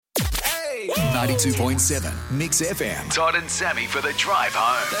92.7 Mix FM. Todd and Sammy for the drive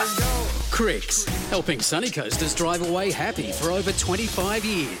home. Cricks, helping Sunny Coasters drive away happy for over 25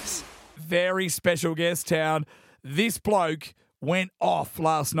 years. Very special guest town. This bloke went off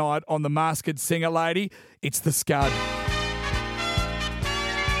last night on the Masked Singer Lady. It's the Scud.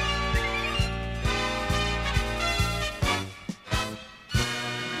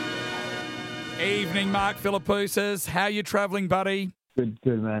 Evening, Mark Philippoussis. How you travelling, buddy?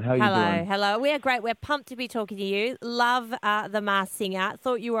 Good, man. How you doing? Hello. We are great. We're pumped to be talking to you. Love the Masked Singer.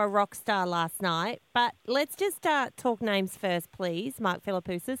 Thought you were a rock star last night. But let's just talk names first, please, Mark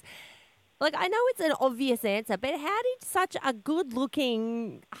Philippoussis. Like, I know it's an obvious answer, but how did such a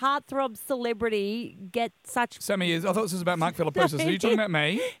good-looking, heartthrob celebrity get such... Sammy, I thought this was about Mark Philippoussis. Are you talking about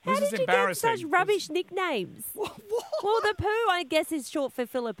me? How This is did you embarrassing. get such rubbish nicknames? What? Well, the Pooh, I guess, is short for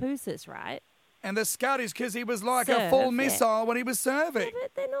Philippoussis, right? And the Scud is because he was like a Serve, full yeah. missile when he was serving. Yeah,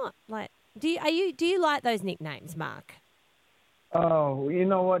 but they're not. Like, do you like those nicknames, Mark? Oh, you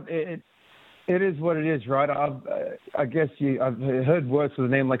know what? It is what it is, right? I guess I've heard worse with a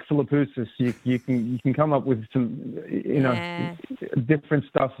name like Philippoussis. You can come up with some, different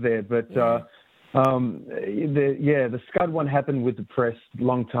stuff there. But the Scud one happened with the press a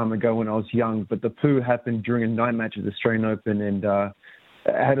long time ago when I was young. But the Pooh happened during a night match at the Australian Open, and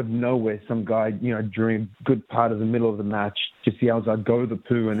out of nowhere, some guy, during a good part of the middle of the match, just yells, "I go the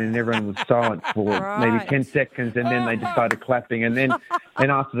Pooh," and then everyone was silent for maybe 10 seconds, and then they just started clapping, and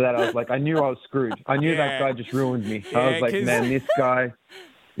after that, I was like, I knew I was screwed. I knew that guy just ruined me. I was like, man, this guy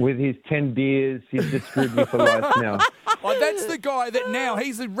with his 10 beers, he's just screwed me for life now. Oh, that's the guy that now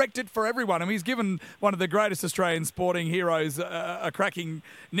he's erected for everyone. I mean, he's given one of the greatest Australian sporting heroes a cracking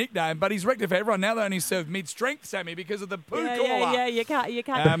nickname, but he's erected for everyone. Now they only serve mid-strength, Sammy, because of the Pooh caller. Yeah, you can't.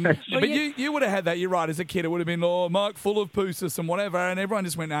 But you would have had that. You're right. As a kid, it would have been, Mark full of Poussis and whatever, and everyone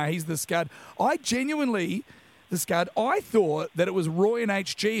just went, nah, he's the Scud. I genuinely... The Scud, I thought that it was Roy and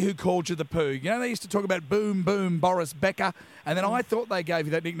HG who called you the Pooh. You know, they used to talk about Boom Boom Boris Becker, and then I thought they gave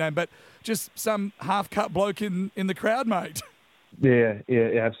you that nickname, but just some half-cut bloke in the crowd, mate. Yeah,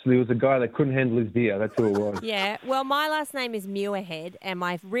 absolutely. It was a guy that couldn't handle his beer. That's who it was. Yeah, well, my last name is Muirhead, and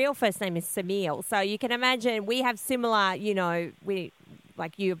my real first name is Samil. So you can imagine we have similar,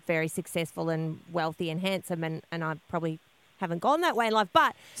 like you're very successful and wealthy and handsome, and I probably haven't gone that way in life.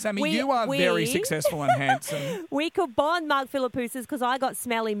 But Sammy, you are very successful and handsome. We could bond, Mark Philippoussis, because I got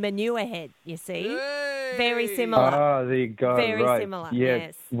smelly manure head, you see. Hey. Very similar. Ah, there you go. Very right. similar,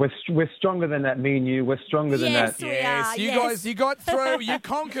 Yeah. yes. We're stronger than that, me and you. We're stronger than that. We Yes, are, you guys, you got through. You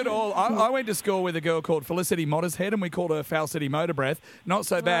conquered all. I went to school with a girl called Felicity Mottershead, and we called her Foul City Motor Breath. Not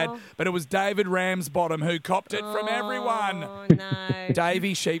so bad, but it was David Ramsbottom who copped it from everyone. Oh, no.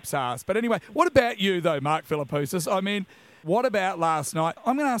 Davy Sheep's ass. But anyway, what about you, though, Mark Philippoussis? I mean... What about last night?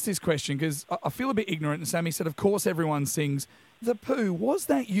 I'm going to ask this question because I feel a bit ignorant. And Sammy said, of course, everyone sings. The Pooh, was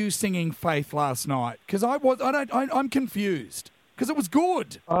that you singing Faith last night? Because I'm confused because it was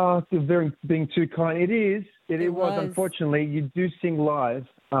good. Oh, being too kind. It was. Unfortunately, you do sing live,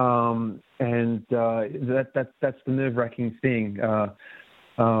 and that's the nerve-wracking thing.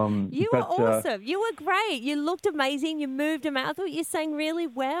 You were awesome. You were great. You looked amazing. You moved them out. I thought you sang really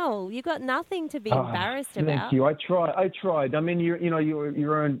well. You got nothing to be embarrassed about. Thank you. I tried. I mean,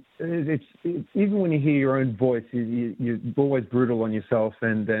 your own. It's even when you hear your own voice, you're always brutal on yourself,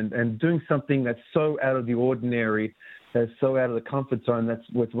 and doing something that's so out of the ordinary, that's so out of the comfort zone. That's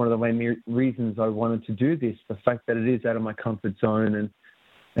what's one of the main reasons I wanted to do this. The fact that it is out of my comfort zone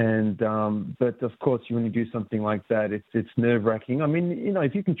but of course, when you do something like that, it's nerve-wracking. I mean,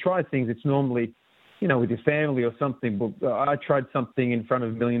 if you can try things, it's normally, with your family or something. But I tried something in front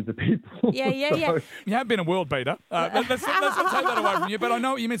of millions of people. Yeah. You have been a world beater. Let's not take that away from you. But I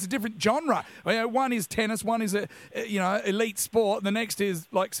know what you mean. It's a different genre. One is tennis. One is elite sport. The next is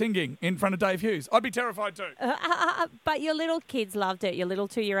like singing in front of Dave Hughes. I'd be terrified too. But your little kids loved it. Your little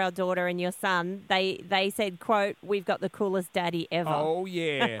 2-year-old daughter and your son. They said, "quote We've got the coolest daddy ever." Oh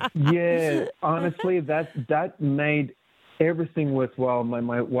yeah. Yeah. Honestly, that made everything worthwhile.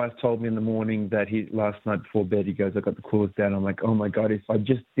 My wife told me in the morning that last night before bed, he goes, "I got the coolest dad." I'm like, oh my God, if I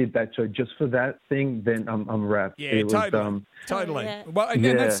just did that show just for that thing, then I'm wrapped. Yeah, totally. Yeah. Well,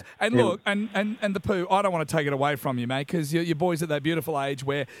 and look, and the Pooh, I don't want to take it away from you, mate, because your boy's at that beautiful age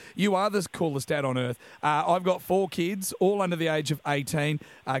where you are the coolest dad on earth. I've got 4 kids, all under the age of 18.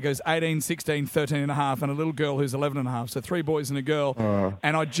 Goes 18, 16, 13 and a half, and a little girl who's 11 and a half. So 3 boys and a girl.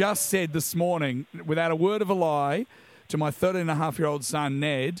 And I just said this morning, without a word of a lie, to my 13-and-a-half-year-old son,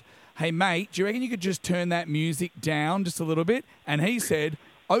 Ned, "Hey, mate, do you reckon you could just turn that music down just a little bit?" And he said,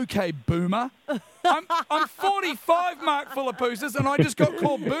 okay, boomer. I'm 45, Mark Philippoussis, and I just got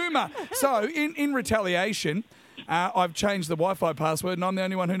called boomer. So in retaliation, I've changed the Wi-Fi password, and I'm the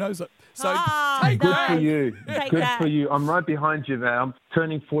only one who knows it. So take Good that. for you. Take Good that. for you. I'm right behind you, man. I'm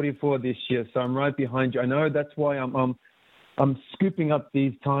turning 44 this year, so I'm right behind you. I know that's why I'm scooping up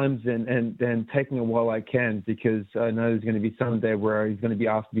these times and taking it while I can, because I know there's going to be some day where he's going to be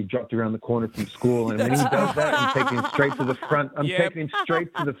asked to be dropped around the corner from school, and when he does that, I'm taking him straight to the front. I'm taking him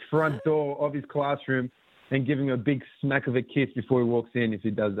straight to the front door of his classroom and giving him a big smack of a kiss before he walks in if he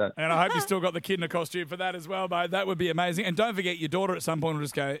does that. And I hope you still got the kid in a costume for that as well, mate. That would be amazing. And don't forget, your daughter at some point will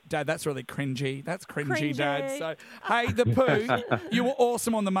just go, Dad, that's really cringy. That's cringy, Dad. So, hey, the Pooh, you were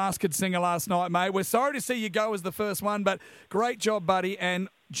awesome on The Masked Singer last night, mate. We're sorry to see you go as the first one, but great job, buddy. And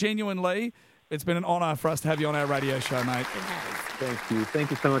genuinely, it's been an honour for us to have you on our radio show, mate. Thank you. Thank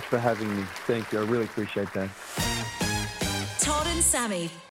you so much for having me. Thank you. I really appreciate that. Todd and Sammy.